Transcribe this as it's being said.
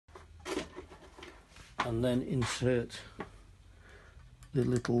and then insert the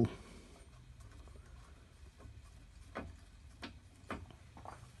little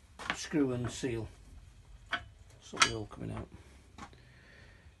screw and seal. So they're all coming out.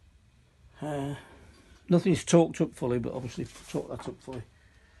 Nothing's torqued up fully, but obviously torque that up fully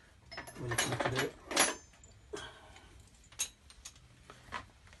when you come to do it.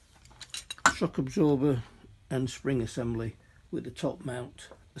 Shock absorber and spring assembly with the top mount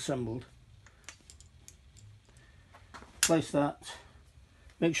assembled. Place that.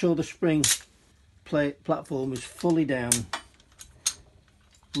 Make sure the spring platform is fully down.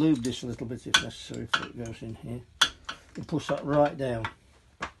 Lube this a little bit if necessary before it goes in here. And push that right down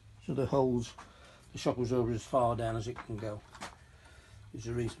so the holes, the shock absorber is as far down as it can go. There's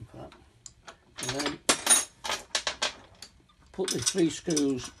a reason for that. And then put the 3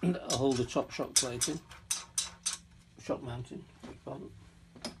 screws that hold the top shock plate in, shock mounting, pardon,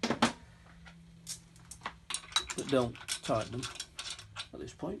 but don't tighten them at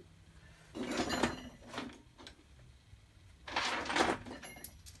this point.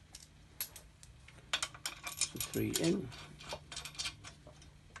 So 3 in.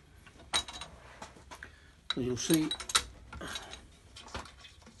 As you'll see,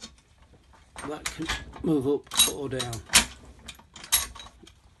 that can move up or down.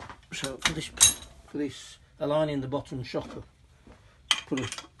 So for this aligning the bottom shocker, put a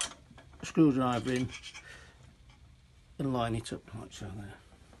screwdriver in and line it up like so there.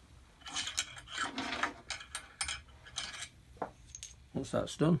 Once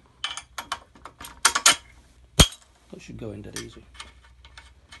that's done, that should go in dead easy.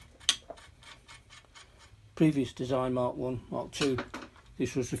 Previous design, Mark 1, Mark 2,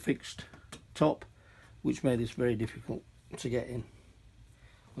 this was a fixed top, which made this very difficult to get in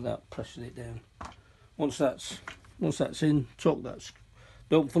without pressing it down. Once that's in, torque that.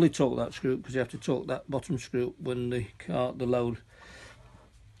 Don't fully torque that screw because you have to torque that bottom screw when the load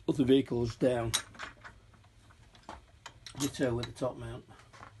of the vehicle is down. Ditto with the top mount.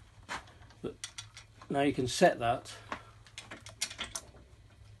 But now you can set that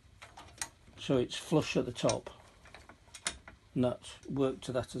so it's flush at the top, and that's work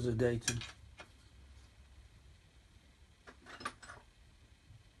to that as a datum.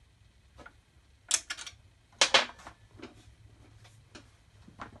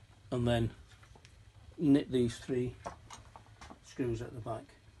 And then knit these 3 screws at the back.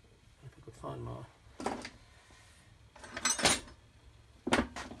 If I could find my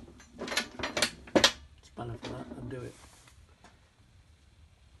spanner for that, I'd do it.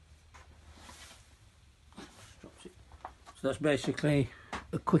 So that's basically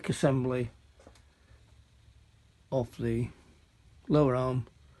a quick assembly of the lower arm,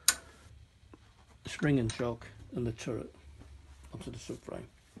 spring and shock, and the turret onto the subframe.